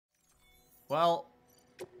Well,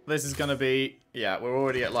 this is going to be... Yeah, we're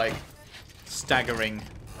already at, like, staggering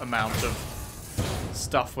amount of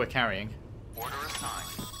stuff we're carrying. Order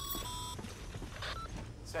assigned.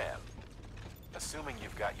 Sam, assuming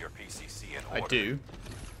you've got your PCC in order... I do.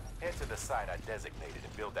 Head to the site I designated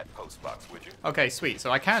and build that post box, would you? Okay, sweet.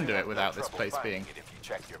 So I can do it without this place being... If you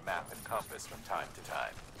check your map and compass from time to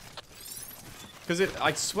time. Because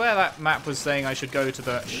I swear that map was saying I should go to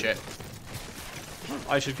the... Shit.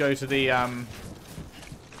 I should go to the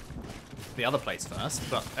other place first,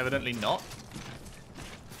 but evidently not.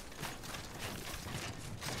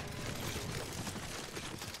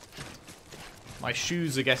 My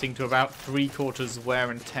shoes are getting to about 3/4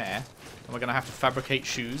 wear and tear. And we're going to have to fabricate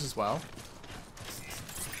shoes as well.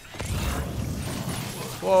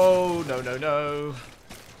 Whoa, no, no, no.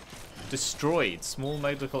 Destroyed. Small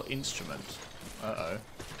medical instrument. Uh-oh.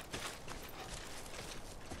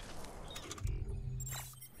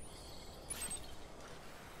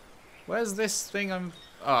 Where's this thing I'm...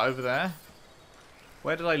 Oh, over there.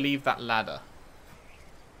 Where did I leave that ladder?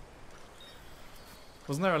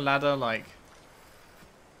 Wasn't there a ladder, like...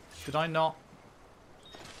 Did I not...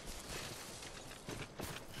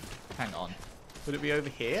 Hang on. Would it be over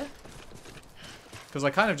here? Because I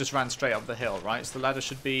kind of just ran straight up the hill, right? So the ladder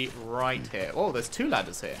should be right here. Oh, there's 2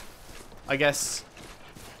 ladders here. I guess...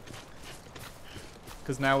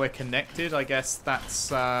 Because now we're connected, I guess that's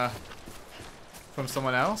from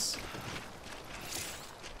someone else.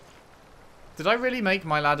 Did I really make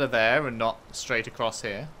my ladder there and not straight across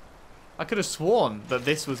here? I could have sworn that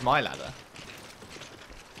this was my ladder.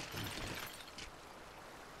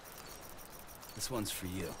 This one's for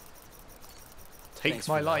you. Take Thanks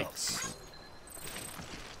my for the help. likes.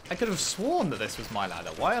 I could have sworn that this was my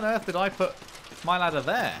ladder. Why on earth did I put my ladder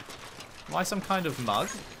there? Am I some kind of mug?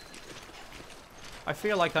 I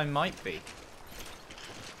feel like I might be.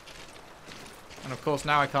 And of course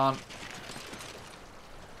now I can't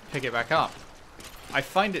pick it back up. I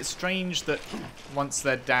find it strange that once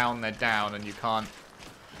they're down, and you can't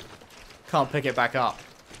pick it back up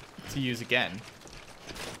to use again.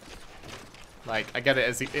 Like, I get it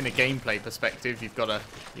as in a gameplay perspective, you've got to,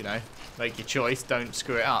 you know, make your choice, don't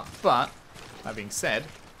screw it up. But, that being said,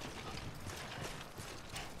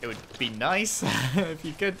 it would be nice if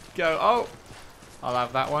you could go, oh, I'll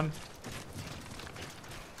have that one.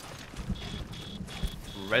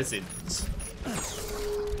 Resins.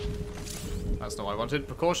 That's not what I wanted.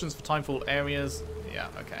 Precautions for timefall areas. Yeah,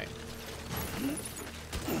 okay.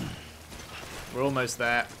 We're almost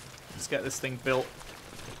there. Let's get this thing built.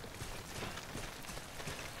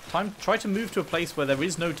 Try to move to a place where there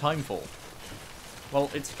is no timefall.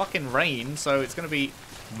 Well, it's fucking rain, so it's going to be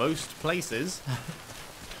most places.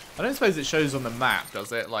 I don't suppose it shows on the map,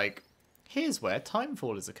 does it? Like, here's where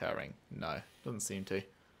timefall is occurring. No, doesn't seem to.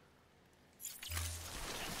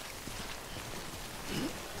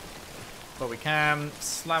 But we can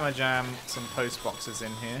slammer-jam some post boxes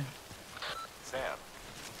in here. Sam,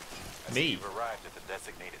 I Me? see you've arrived at the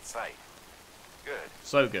designated site. Good.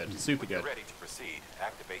 So good, super When you're good. ready to proceed,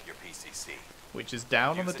 activate your PCC. Which is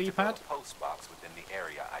down on the Use it to D-pad? build a post box within the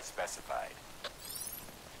area I specified.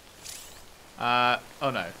 Oh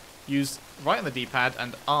no. Use right on the D-pad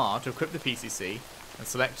and R to equip the PCC and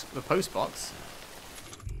select the post box.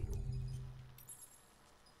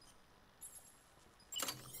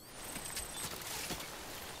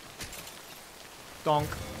 Donk.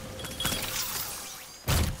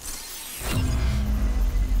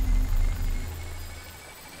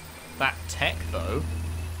 That tech, though.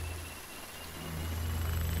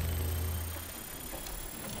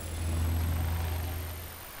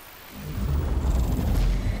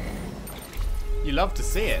 You love to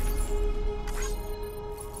see it.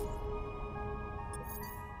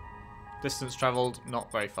 Distance traveled,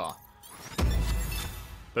 not very far.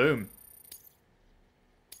 Boom.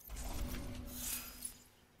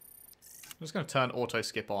 I'm just going to turn auto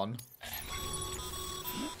skip on.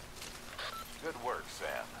 Good work,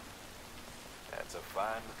 Sam. That's a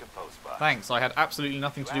fine looking post box. Thanks, I had absolutely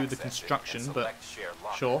nothing to do with the Access it construction, and but select share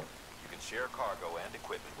locker. sure. You can share cargo and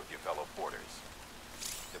equipment with your fellow porters.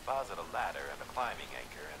 Deposit a ladder and a climbing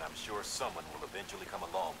anchor, and I'm sure someone will eventually come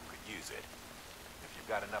along who could use it. If you've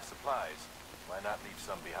got enough supplies, why not leave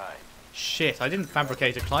some behind? Shit, I didn't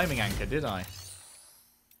fabricate a climbing anchor, did I?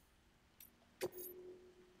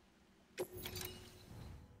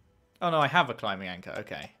 Oh no, I have a climbing anchor,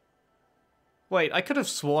 okay. Wait, I could have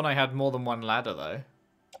sworn I had more than one ladder, though.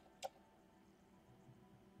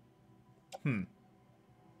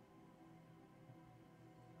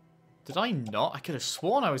 Did I not? I could have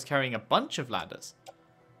sworn I was carrying a bunch of ladders.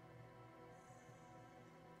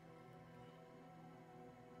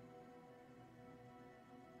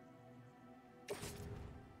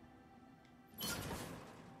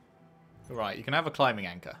 Right, you can have a climbing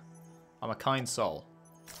anchor. I'm a kind soul.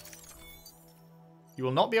 You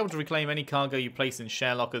will not be able to reclaim any cargo you place in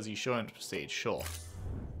share lockers. You sure to proceed? Sure.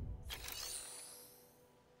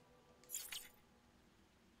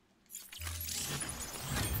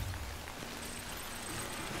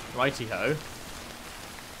 Righty-ho.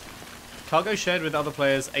 Cargo shared with other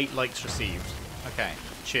players, 8 likes received. Okay,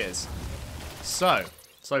 cheers. So.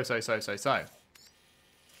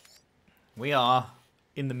 We are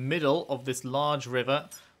in the middle of this large river.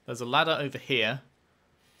 There's a ladder over here.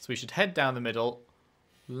 So we should head down the middle,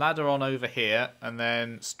 ladder on over here, and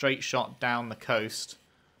then straight shot down the coast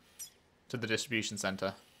to the distribution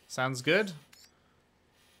center. Sounds good?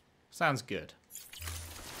 Sounds good.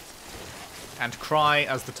 And cry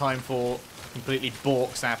as the Timefall completely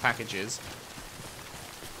balks our packages.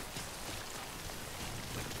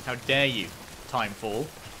 How dare you, Timefall.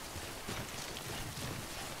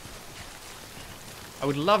 I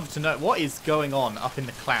would love to know what is going on up in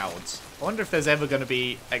the clouds. I wonder if there's ever going to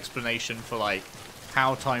be explanation for, like,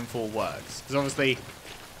 how Timefall works. Because obviously,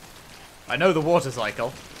 I know the water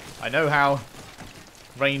cycle. I know how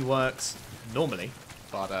rain works normally.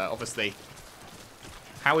 But obviously,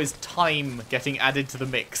 how is time getting added to the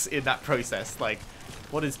mix in that process? Like,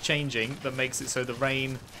 what is changing that makes it so the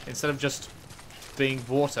rain, instead of just being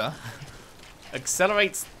water,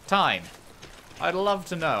 accelerates time? I'd love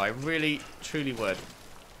to know. I really, truly would.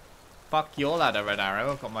 Fuck your ladder, Red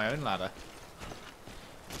Arrow. I've got my own ladder.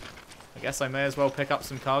 I guess I may as well pick up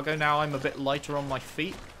some cargo. Now I'm a bit lighter on my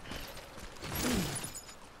feet.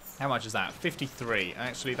 How much is that? 53.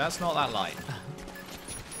 Actually, that's not that light.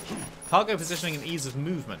 Cargo positioning and ease of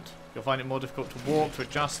movement. You'll find it more difficult to walk, to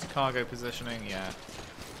adjust cargo positioning. Yeah.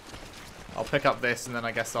 I'll pick up this and then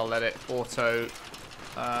I guess I'll let it auto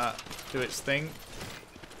do its thing.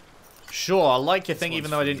 Sure, I'll like your thing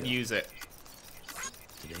even though I didn't use it.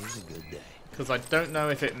 Today's a good day. Because I don't know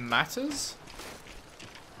if it matters.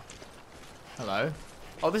 Hello.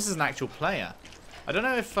 Oh, this is an actual player. I don't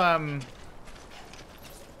know if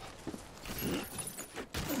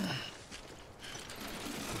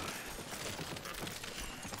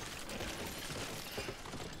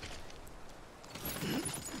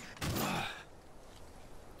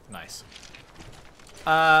nice.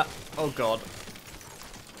 Oh god.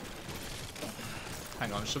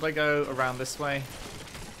 Hang on, should I go around this way?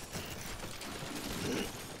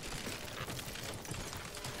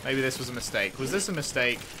 Maybe this was a mistake. Was this a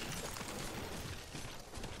mistake?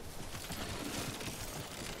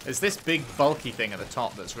 It's this big bulky thing at the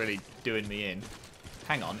top that's really doing me in.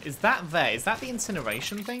 Hang on, is that there? Is that the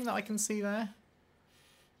incineration thing that I can see there?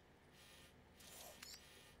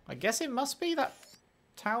 I guess it must be that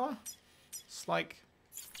tower. It's like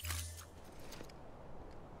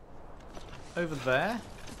over there.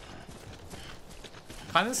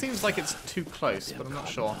 Kind of seems like it's too close, but I'm not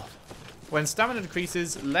sure. When stamina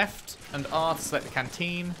decreases, left and R to select the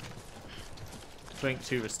canteen. Drink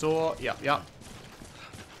to restore. Yep.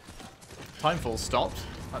 Timefall stopped.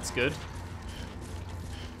 That's good.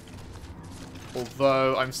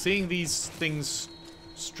 Although I'm seeing these things,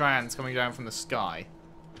 strands coming down from the sky.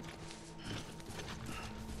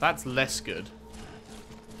 That's less good.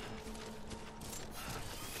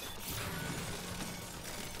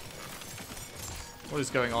 What is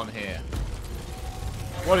going on here?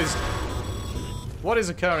 What is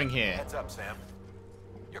occurring here? Heads up, Sam.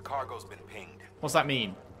 Your cargo's been pinged. What's that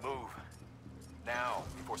mean? Move. Now,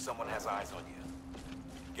 before someone has eyes on you.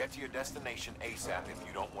 Get to your destination ASAP if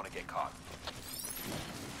you don't want to get caught.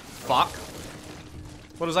 Fuck.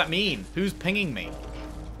 What does that mean? Who's pinging me?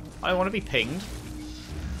 I don't want to be pinged.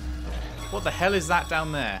 What the hell is that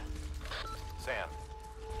down there? Sam,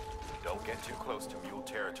 don't get too close to Mule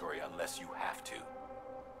territory unless you have to.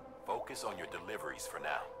 Focus on your deliveries for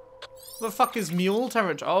now. What the fuck is Mule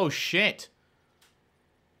territory? Oh, shit.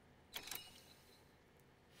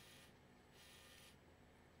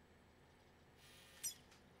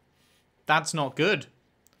 That's not good.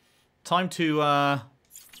 Time to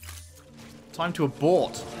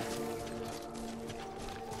abort.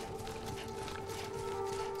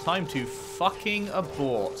 Time to fucking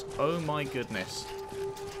abort. Oh my goodness.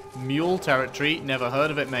 Mule territory. Never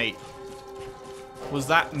heard of it, mate. Was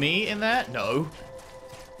that me in there? No.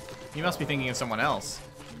 You must be thinking of someone else.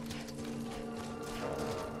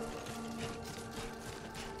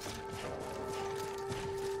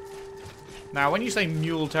 Now, when you say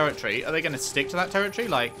mule territory, are they going to stick to that territory?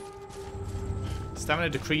 Like, stamina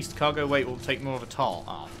decreased, cargo weight will take more of a toll.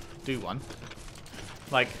 Oh, do one.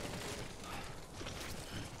 Like,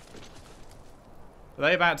 are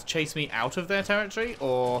they about to chase me out of their territory?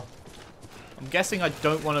 Or, I'm guessing I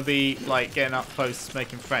don't want to be, like, getting up close,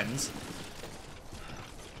 making friends.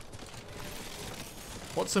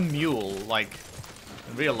 What's a mule? Like,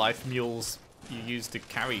 in real life, mules you use to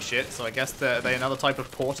carry shit, so I guess they're another type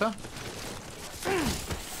of porter?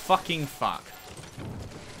 Fucking fuck.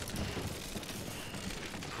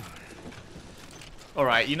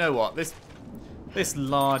 Alright, you know what? This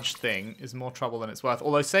large thing is more trouble than it's worth.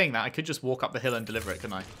 Although saying that, I could just walk up the hill and deliver it,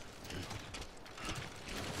 couldn't I?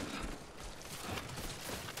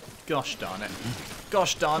 Gosh darn it.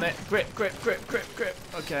 Gosh darn it. Grip, grip, grip, grip, grip.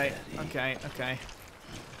 Okay, okay, okay.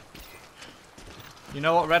 You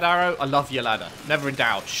know what, Red Arrow? I love your ladder. Never in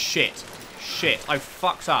doubt. Shit. Shit. I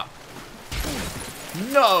fucked up.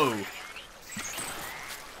 No!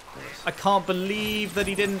 I can't believe that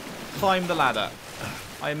he didn't climb the ladder.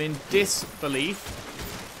 I am in disbelief.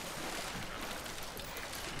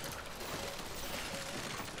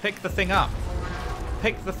 Pick the thing up.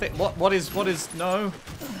 Pick the thing. What is, no.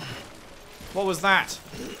 What was that?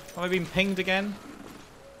 Have I been pinged again?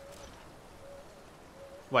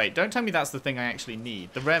 Wait, don't tell me that's the thing I actually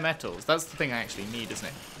need. The rare metals, that's the thing I actually need, isn't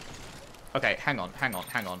it? Okay, hang on.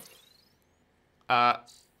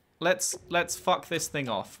 Let's fuck this thing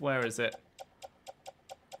off. Where is it?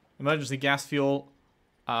 Emergency gas fuel.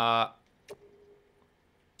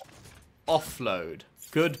 Offload.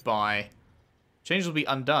 Goodbye. Change will be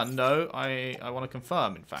undone. No, I want to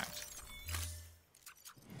confirm, in fact.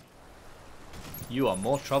 You are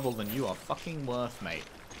more trouble than you are fucking worth, mate.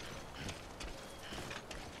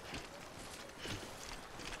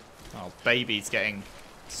 Oh, baby's getting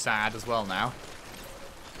sad as well now.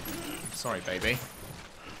 Sorry, baby.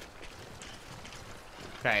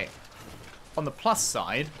 Okay. On the plus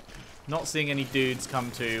side, not seeing any dudes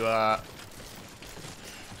come to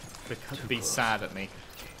be sad at me.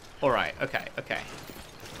 Alright, okay, okay.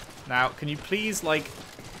 Now, can you please, like,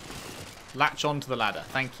 latch onto the ladder?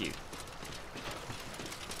 Thank you.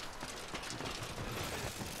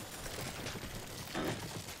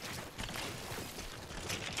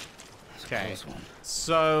 Okay,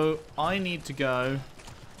 so I need to go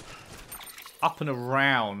up and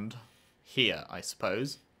around here, I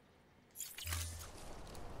suppose.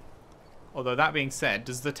 Although, that being said,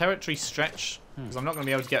 does the territory stretch? Because I'm not going to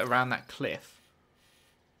be able to get around that cliff.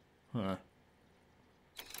 Huh.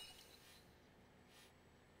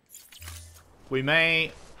 We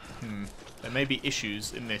may... there may be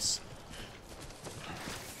issues in this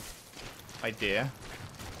idea.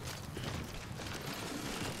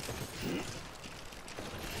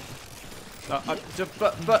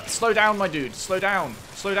 But slow down, my dude. Slow down.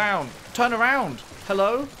 Slow down. Turn around.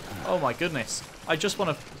 Hello? Oh my goodness. I just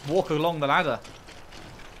want to walk along the ladder.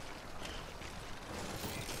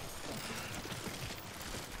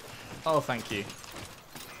 Oh, thank you.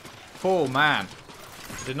 Oh, man.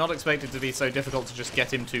 I did not expect it to be so difficult to just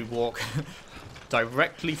get him to walk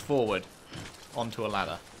directly forward onto a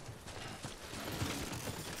ladder.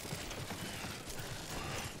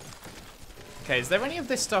 Okay, is there any of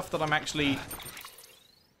this stuff that I'm actually...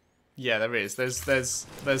 Yeah, there is. There's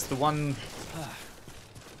the one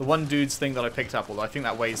dude's thing that I picked up, although I think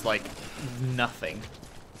that weighs like nothing.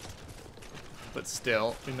 But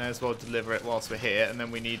still, we may as well deliver it whilst we're here, and then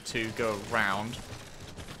we need to go around.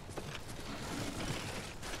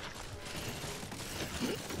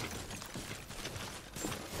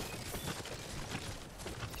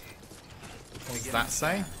 What does that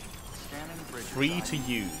say? Free to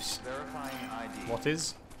use. What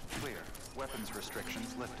is? Clear. Weapons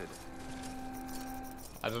restrictions lifted.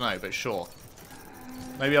 I don't know, but sure.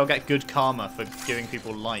 Maybe I'll get good karma for giving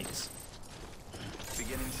people lights.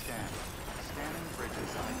 Beginning scan. Scanning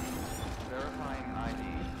bridges ID. Verifying ID.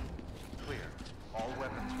 Clear. All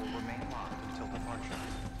weapons will remain locked until departure.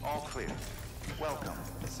 All clear. Welcome,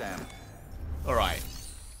 Sam. Alright.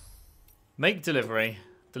 Make delivery.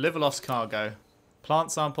 Deliver lost cargo.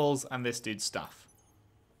 Plant samples and this dude's stuff.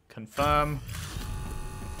 Confirm.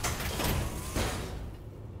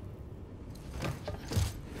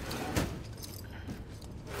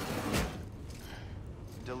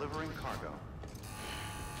 Delivering cargo.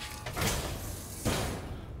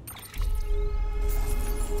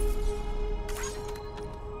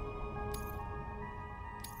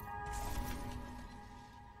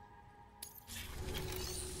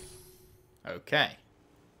 Okay.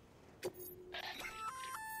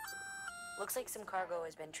 Looks like some cargo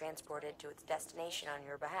has been transported to its destination on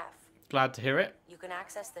your behalf. Glad to hear it. You can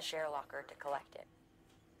access the share locker to collect it.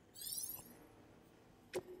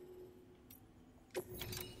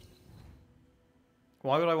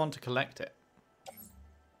 Why would I want to collect it?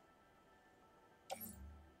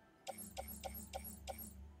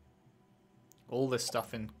 All this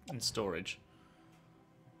stuff in storage.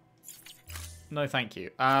 No, thank you.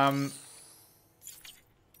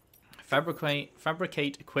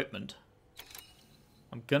 Fabricate equipment.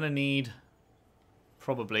 I'm gonna need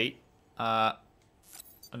probably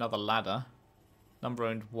another ladder. Number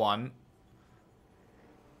owned 1.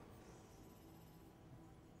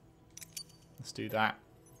 Let's do that.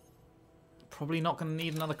 Probably not gonna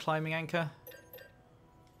need another climbing anchor.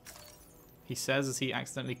 He says as he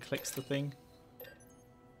accidentally clicks the thing.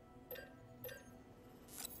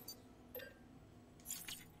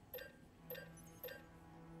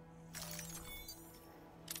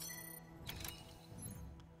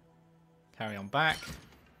 Carry on back.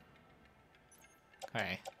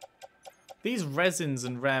 Okay. These resins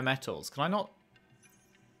and rare metals, can I not...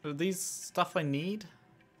 Are these stuff I need?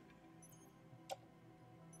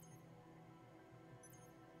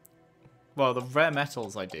 Well, the rare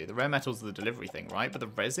metals I do. The rare metals are the delivery thing, right? But the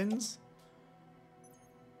resins?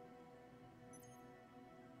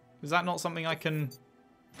 Is that not something I can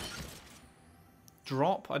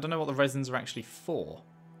drop? I don't know what the resins are actually for.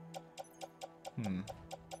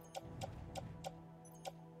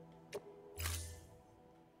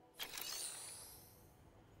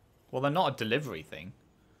 Well, they're not a delivery thing.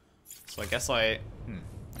 So I guess I...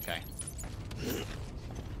 okay.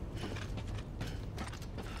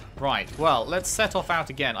 Right, well, let's set off out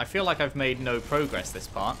again. I feel like I've made no progress this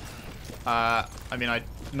part. I mean, I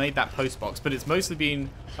made that post box, but it's mostly been...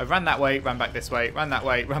 I ran that way, ran back this way, ran that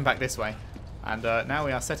way, ran back this way. And now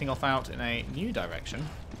we are setting off out in a new direction.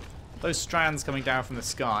 Those strands coming down from the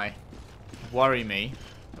sky worry me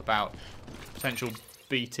about potential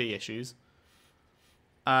BT issues.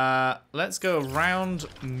 Let's go around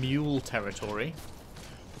MULE territory.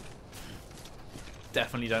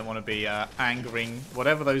 Definitely don't want to be angering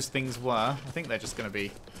whatever those things were. I think they're just going to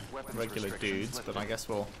be regular dudes, but I guess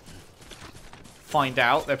we'll find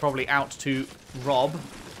out. They're probably out to rob,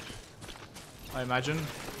 I imagine.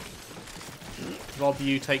 Rob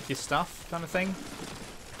you, take your stuff kind of thing.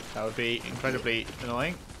 That would be incredibly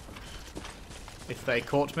annoying if they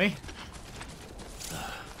caught me.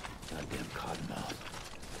 Goddamn cottonmouth.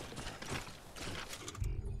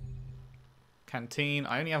 Canteen.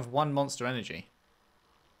 I only have 1 monster energy.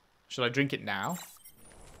 Should I drink it now?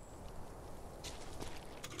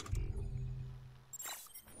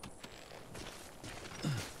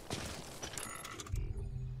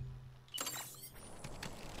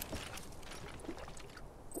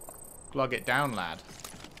 Glug it down, lad.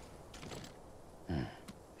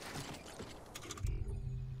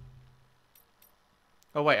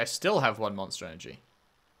 Oh wait, I still have 1 monster energy.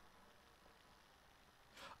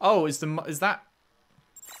 Oh, is that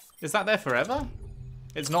there forever?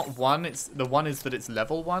 It's not 1, it's the 1 is that it's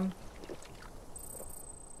level 1.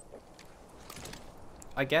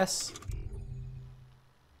 I guess.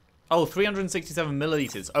 Oh, 367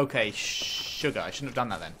 milliliters. Okay, sugar. I shouldn't have done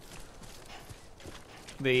that then.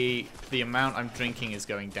 The amount I'm drinking is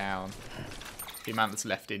going down. The amount that's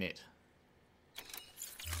left in it.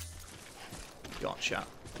 Gotcha.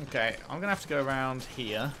 Okay, I'm gonna have to go around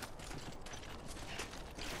here.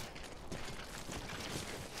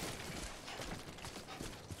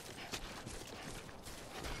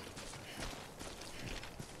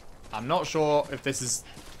 I'm not sure if this is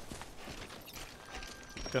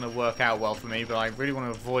going to work out well for me, but I really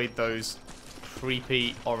want to avoid those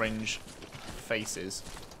creepy orange faces.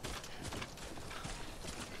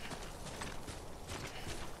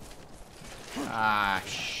 Ah,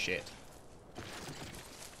 shit.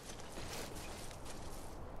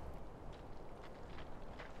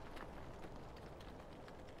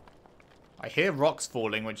 I hear rocks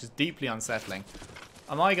falling, which is deeply unsettling.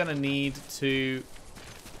 Am I going to need to...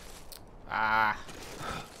 Ah,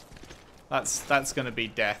 that's going to be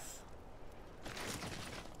death,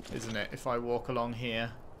 isn't it? If I walk along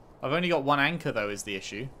here, I've only got 1 anchor though. Is the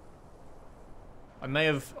issue? I may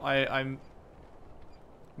have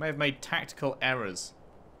made tactical errors.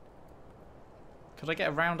 Could I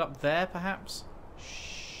get around up there, perhaps?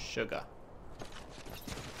 Sugar.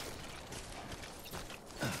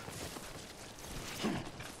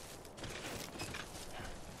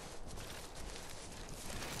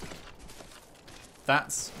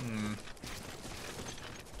 That's...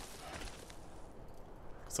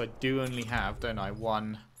 So I do only have, don't I,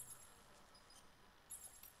 1...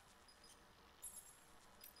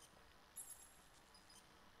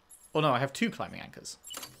 Oh no, I have 2 climbing anchors.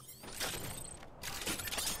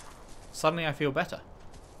 Suddenly I feel better.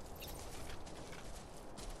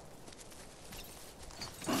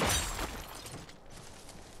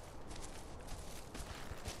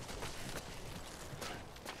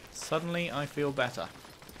 Suddenly I feel better.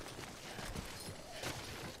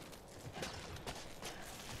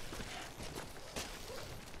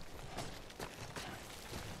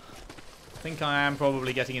 think I am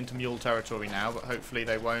probably getting into mule territory now, but hopefully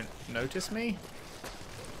they won't notice me.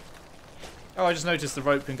 Oh, I just noticed the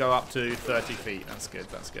rope can go up to 30 feet. That's good,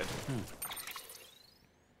 that's good.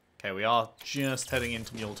 Okay, we are just heading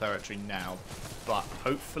into mule territory now, but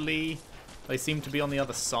hopefully they seem to be on the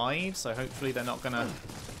other side, so hopefully they're not going to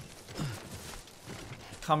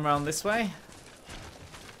come around this way.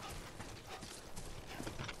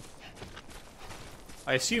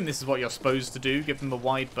 I assume this is what you're supposed to do, give them a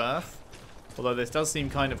wide berth. Although this does seem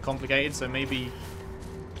kind of complicated, so maybe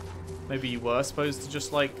you were supposed to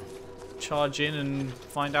just, like, charge in and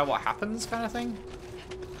find out what happens kind of thing.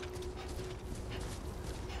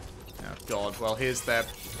 Oh, God. Well, here's their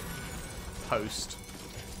post.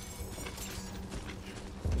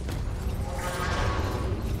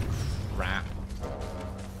 Crap.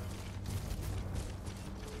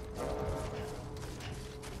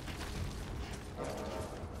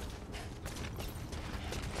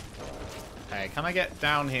 Okay, can I get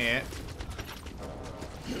down here?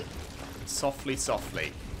 Softly,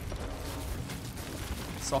 softly.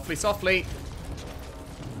 Softly, softly.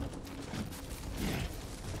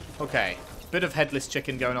 Okay. Bit of headless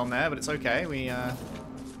chicken going on there, but it's okay. We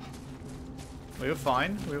were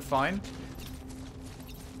fine. We were fine.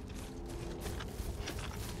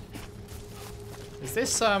 Is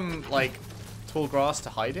this, like, tall grass to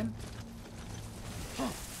hide in?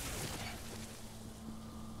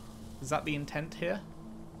 Is that the intent here?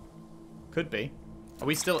 Could be. Are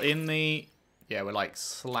we still in the... Yeah, we're like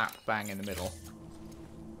slap bang in the middle.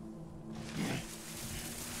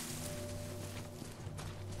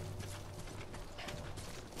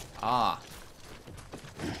 Ah.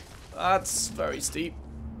 That's very steep.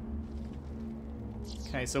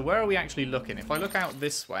 Okay, so where are we actually looking? If I look out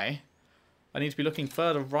this way, I need to be looking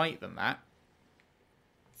further right than that.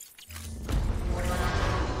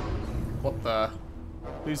 What the...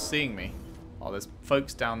 Who's seeing me? Oh, there's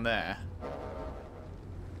folks down there.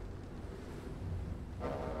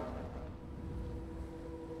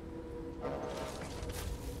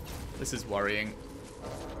 This is worrying.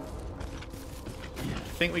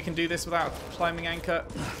 Think we can do this without a climbing anchor?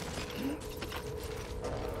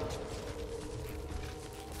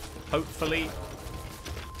 Hopefully.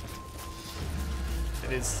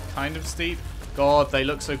 It is kind of steep. God, they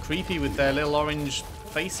look so creepy with their little orange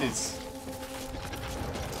faces.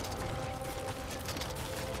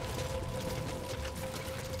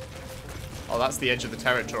 Oh, that's the edge of the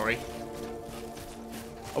territory.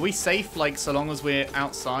 Are we safe, like, so long as we're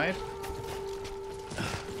outside?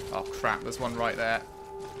 Oh, crap, there's one right there.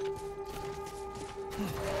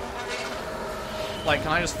 Like,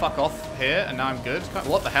 can I just fuck off here and now I'm good?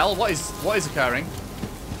 What the hell? What is occurring?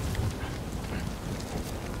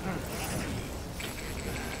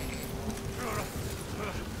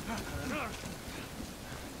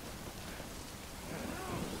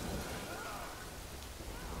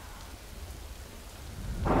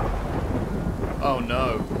 Oh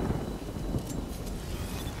no.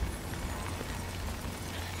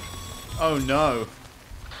 Oh no.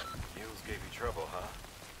 Mules gave you trouble, huh?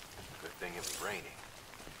 Good thing it was raining.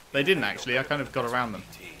 They didn't actually, I kind of got around them.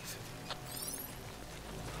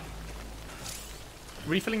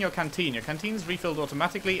 Refilling your canteen. Your canteen's refilled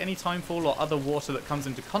automatically. Any timefall or other water that comes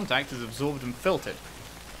into contact is absorbed and filtered.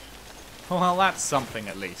 Well, that's something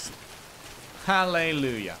at least.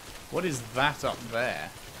 Hallelujah. What is that up there?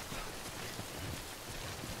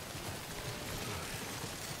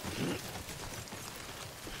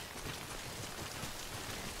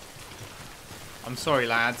 I'm sorry,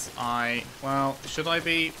 lads. Well, should I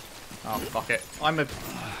be... Oh, fuck it. I'm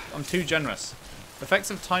too generous.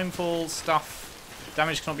 Effects of timefall stuff.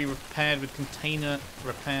 Damage cannot be repaired with container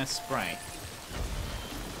repair spray.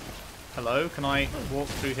 Hello, can I walk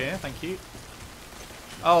through here? Thank you.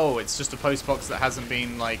 Oh, it's just a post box that hasn't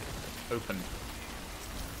been, like, opened.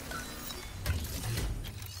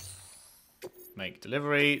 Make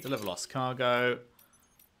delivery. Deliver lost cargo.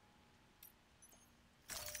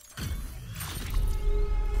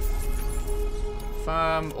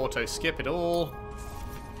 Confirm. Auto skip it all.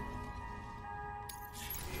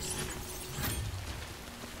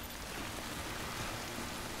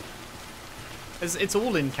 It's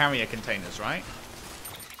all in carrier containers, right?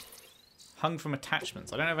 Hung from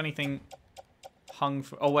attachments. I don't have anything hung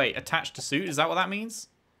from... Oh, wait. Attached to suit? Is that what that means?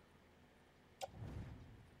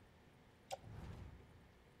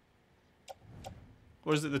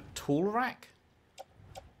 Or is it the tool rack?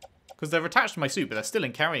 Because they're attached to my suit, but they're still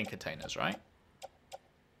in carrying containers, right?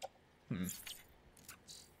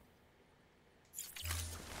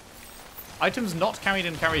 Items not carried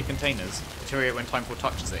in carrier containers deteriorate when timefall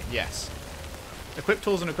touches it. Yes. Equipped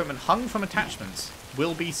tools and equipment hung from attachments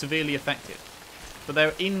will be severely affected. But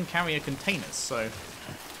they're in carrier containers, so...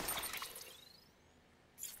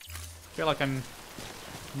 I feel like I'm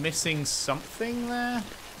missing something there.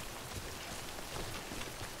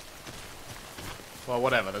 Well,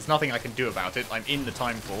 whatever. There's nothing I can do about it. I'm in the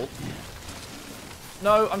time vault.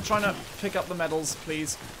 No, I'm trying to pick up the medals,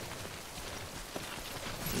 please.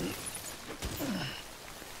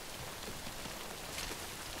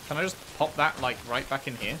 Can I just pop that, like, right back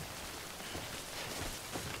in here?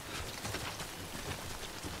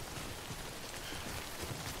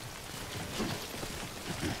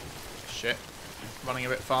 Shit. Running a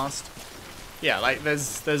bit fast. Yeah, like,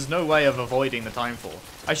 there's no way of avoiding the time fall.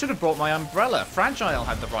 I should have brought my umbrella. Fragile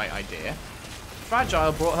had the right idea.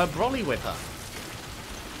 Fragile brought her brolly with her.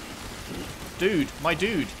 Dude, my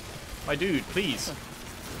dude. My dude, please.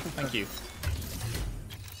 Thank you.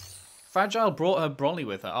 Fragile brought her brolly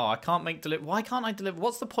with her. Oh, I can't make deliver. Why can't I deliver?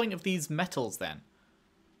 What's the point of these metals then?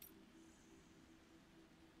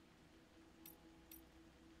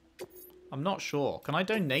 I'm not sure. Can I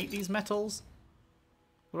donate these metals?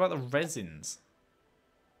 What about the resins?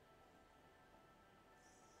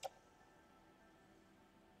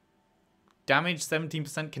 Damage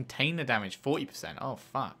 17%, container damage 40%. Oh,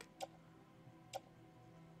 fuck.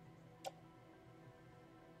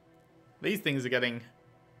 These things are getting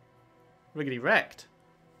riggedy wrecked.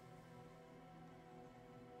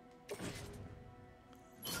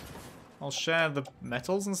 I'll share the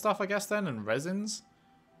metals and stuff, I guess, then, and resins.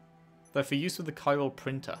 They're for use with the chiral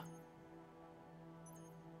printer.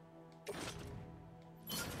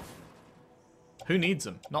 Who needs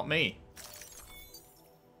them? Not me.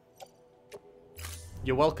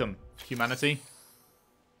 You're welcome, humanity.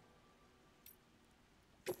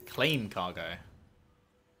 Claim cargo.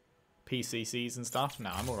 PCCs and stuff? No,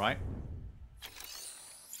 I'm alright.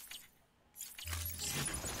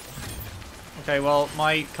 Okay, well,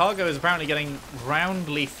 my cargo is apparently getting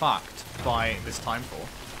roundly fucked by this timefall.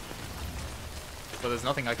 So there's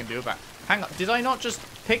nothing I can do about it. Hang on, did I not just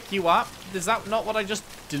pick you up? Is that not what I just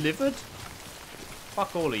delivered?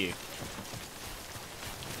 Fuck all of you.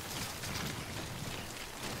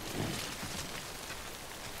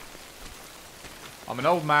 I'm an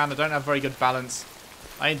old man, I don't have very good balance.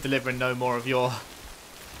 I ain't delivering no more of your...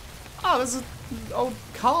 Oh, there's an old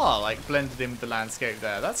car, like, blended in with the landscape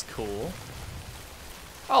there. That's cool.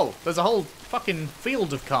 Oh, there's a whole fucking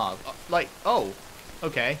field of cars. Like, oh,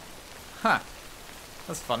 okay. Huh.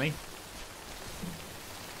 That's funny.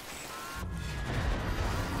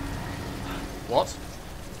 What?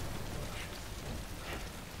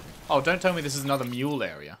 Oh, don't tell me this is another mule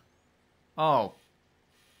area. Oh.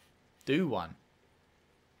 Do one.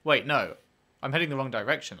 Wait, no. I'm heading the wrong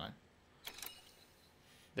direction, though.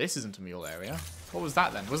 This isn't a mule area. What was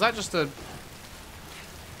that, then? Was that just a...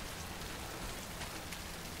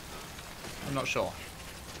 I'm not sure.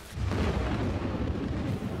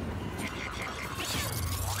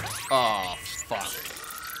 Oh, fuck.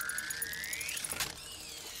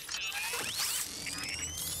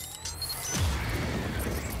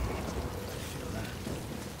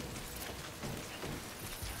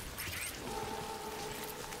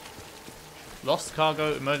 Lost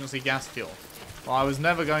cargo, emergency gas fuel. Well, I was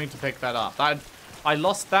never going to pick that up. I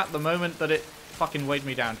lost that the moment that it fucking weighed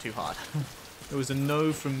me down too hard. It was a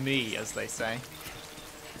no from me, as they say.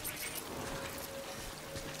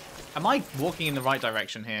 Am I walking in the right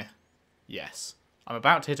direction here? Yes. I'm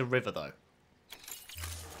about to hit a river, though.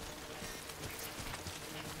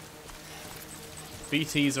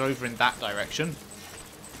 BTs are over in that direction.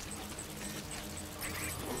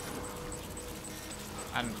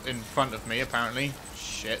 And in front of me, apparently.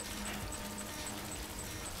 Shit.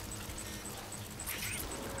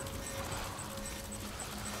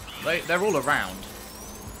 They're all around.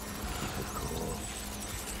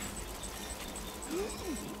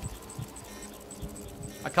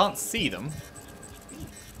 I can't see them,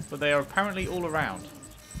 but they are apparently all around.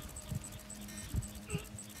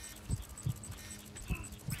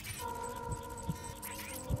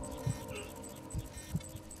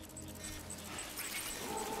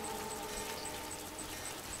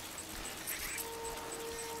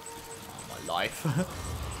 Oh, my life.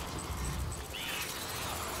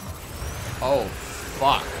 Oh,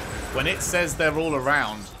 fuck. When it says they're all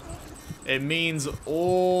around, it means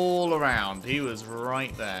all around. He was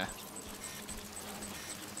right there.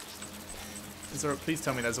 Is there please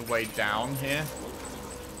tell me there's a way down here.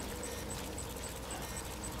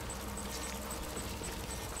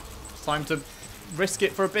 It's time to risk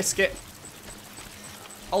it for a biscuit.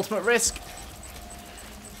 Ultimate risk.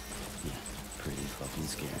 Yeah, pretty fucking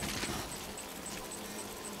scary.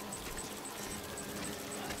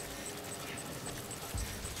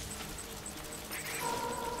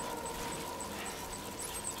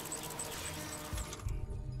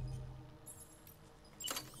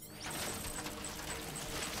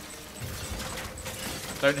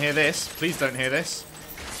 Don't hear this. Please don't hear this.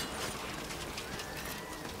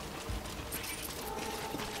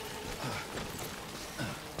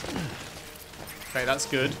 Okay, that's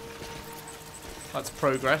good. That's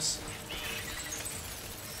progress.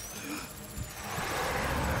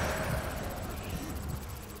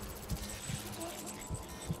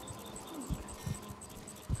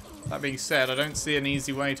 That being said, I don't see an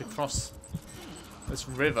easy way to cross this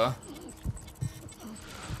river.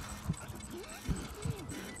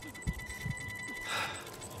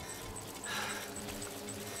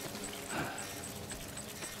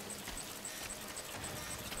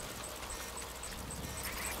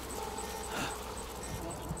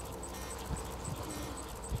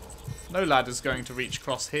 No ladder's going to reach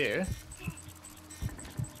across here.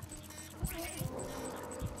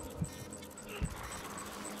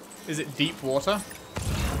 Is it deep water?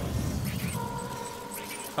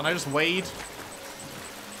 Can I just wade?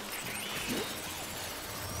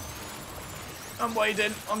 I'm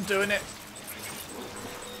wading. I'm doing it.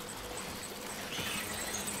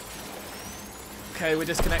 Okay, we're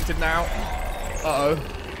disconnected now. Uh-oh.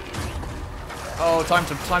 Oh, time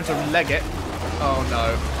to leg it. Oh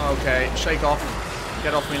no. Okay, shake off.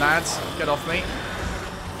 Get off me, lads. Get off me.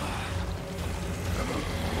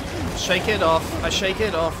 Shake it off. I shake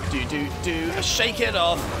it off. Do. I shake it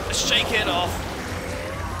off. I shake it off.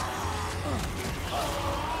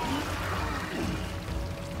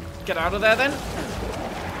 Get out of there then.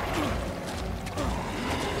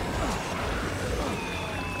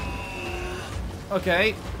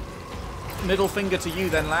 Okay. Middle finger to you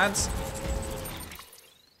then, lads.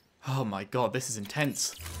 Oh my god, this is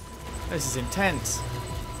intense. This is intense.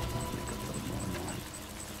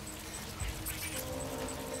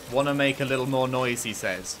 Wanna make a little more noise, he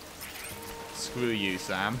says. Screw you,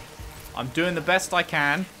 Sam. I'm doing the best I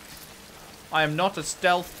can. I am not a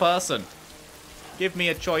stealth person. Give me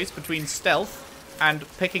a choice between stealth and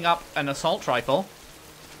picking up an assault rifle.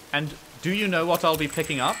 And do you know what I'll be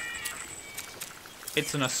picking up?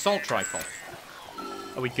 It's an assault rifle.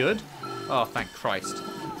 Are we good? Oh, thank Christ.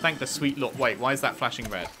 Thank the sweet Lord. Wait, why is that flashing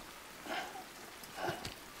red?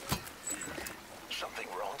 Something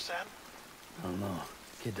wrong, Sam? I don't know.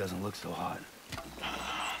 Kid doesn't look so hot.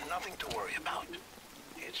 Nothing to worry about.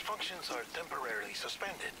 Its functions are temporarily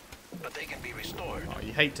suspended, but they can be restored. Oh,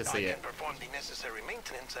 you hate to see it. I can perform the necessary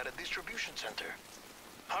maintenance at a distribution center.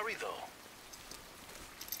 Hurry, though.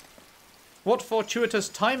 What fortuitous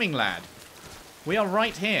timing, lad. We are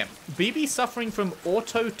right here. BB suffering from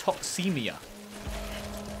autotoxemia.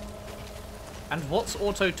 And what's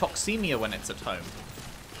autotoxemia when it's at home?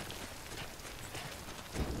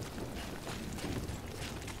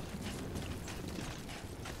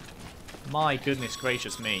 My goodness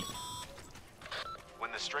gracious me.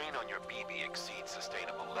 When the strain on your BB exceeds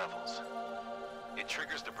sustainable levels, it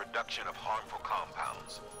triggers the production of harmful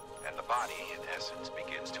compounds, and the body, in essence,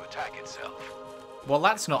 begins to attack itself. Well,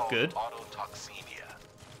 that's not good. Autotoxemia.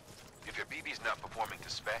 If your BB's not performing to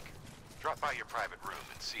spec, drop by your private room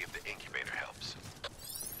and see if the incubator helps.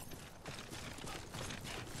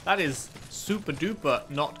 That is super duper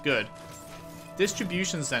not good.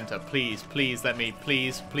 Distribution center, please, please, let me,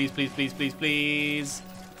 please, please, please, please, please, please.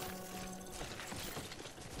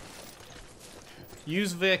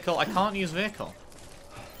 Use vehicle. I can't use vehicle.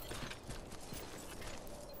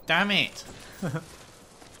 Damn it.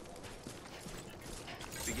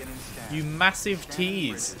 You massive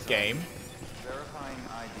tease, game.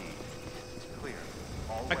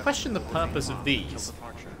 I question the purpose of these.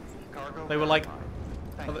 They were like...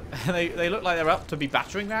 They look like they're up to be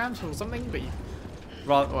battering rams or something, but you...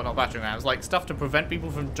 Rather, well, not battering rams, like stuff to prevent people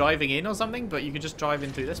from driving in or something, but you could just drive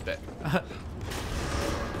in through this bit.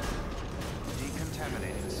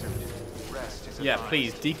 Yeah,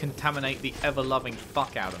 please, decontaminate the ever-loving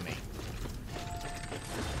fuck out of me.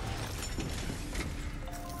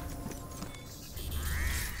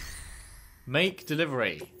 Make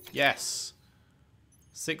delivery. Yes.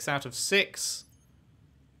 6 out of 6.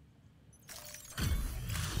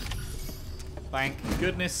 Thank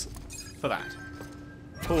goodness for that.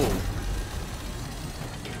 Cool.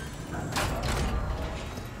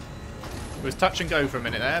 It was touch and go for a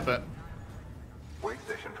minute there, but... Wait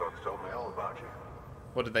station folks told me all about you.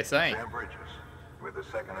 What did they say? Sam Bridges, with the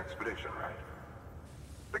second expedition, right?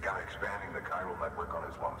 The guy expanding the chiral network on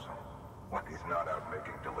his lonesome, when he's not out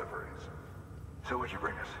making deliveries. So what'd you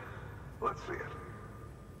bring us? Let's see it.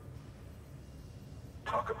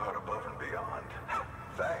 Talk about above and beyond.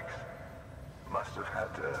 Thanks. Must have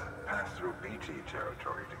had to pass through BT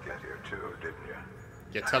territory to get here too, didn't you?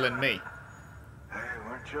 You're telling me. Hey,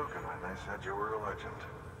 weren't joking when they said you were a legend.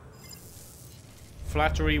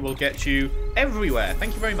 Flattery will get you everywhere.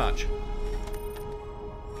 Thank you very much.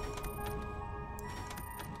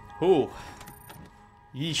 Ooh.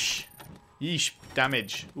 Yeesh. Yeesh.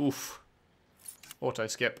 Damage. Oof. Auto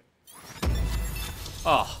skip.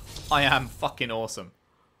 Oh, I am fucking awesome.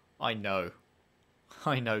 I know.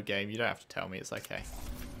 I know, game. You don't have to tell me. It's okay.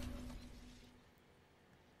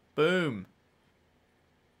 Boom.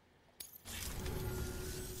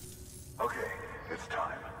 Okay, it's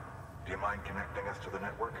time. Do you mind connecting us to the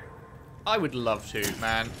network? I would love to,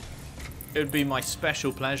 man. It would be my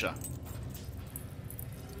special pleasure.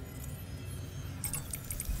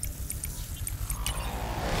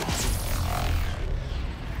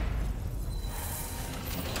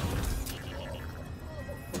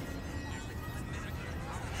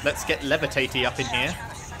 Let's get Levitatey up in here.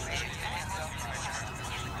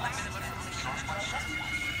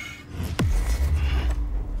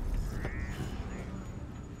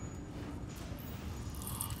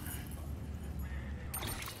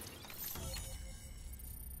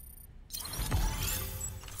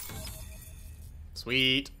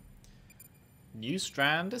 Sweet. New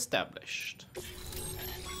strand established.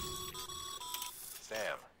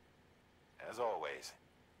 Sam, as always,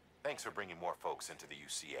 thanks for bringing more folks into the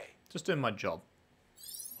UCA. Just doing my job.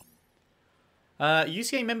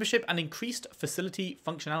 UCA membership and increased facility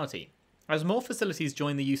functionality. As more facilities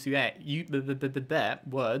join the UCA,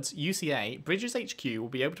 Bridges HQ will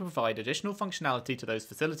be able to provide additional functionality to those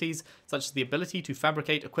facilities, such as the ability to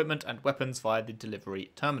fabricate equipment and weapons via the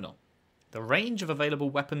delivery terminal. The range of available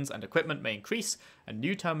weapons and equipment may increase, and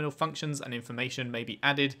new terminal functions and information may be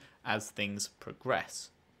added as things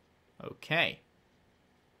progress. Okay.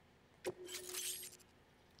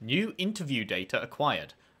 New interview data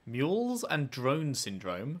acquired. Mules and drone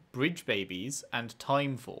syndrome, bridge babies, and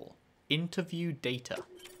timefall. Interview data.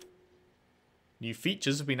 New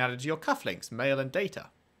features have been added to your cufflinks, mail and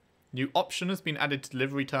data. New option has been added to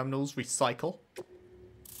delivery terminals, recycle.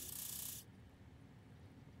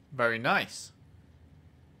 Very nice.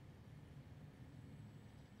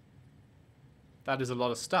 That is a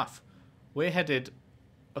lot of stuff. We're headed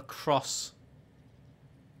across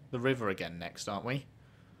the river again next, aren't we?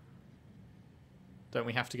 Don't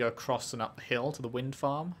we have to go across and up the hill to the wind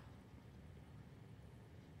farm?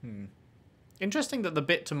 Interesting that the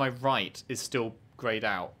bit to my right is still greyed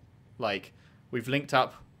out. Like, we've linked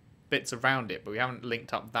up bits around it, but we haven't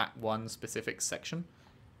linked up that one specific section.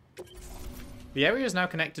 The area is now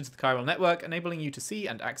connected to the chiral network, enabling you to see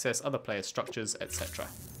and access other players' structures, etc.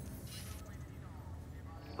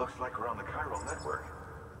 Looks like we're on the chiral network.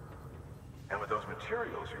 And with those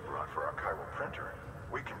materials you brought for our chiral printer,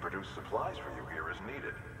 we can produce supplies for you here as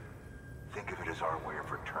needed. Think of it as our way of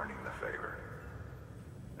returning the favor.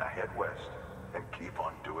 Now head west and keep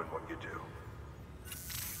on doing what you do.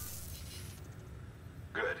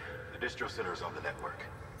 Good. The distro center is on the network.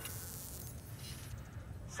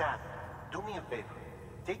 Sam, do me a favor.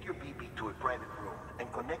 Take your BB to a private room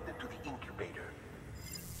and connect it to the incubator.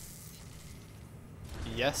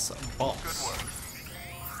 Yes, boss.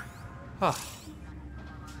 Ah.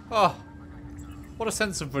 Oh. What a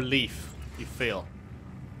sense of relief you feel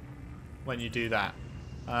when you do that.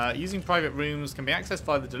 Using private rooms can be accessed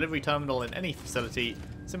via the delivery terminal in any facility.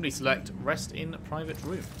 Simply select Rest in Private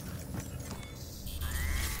Room.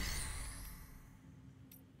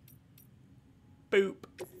 Boop.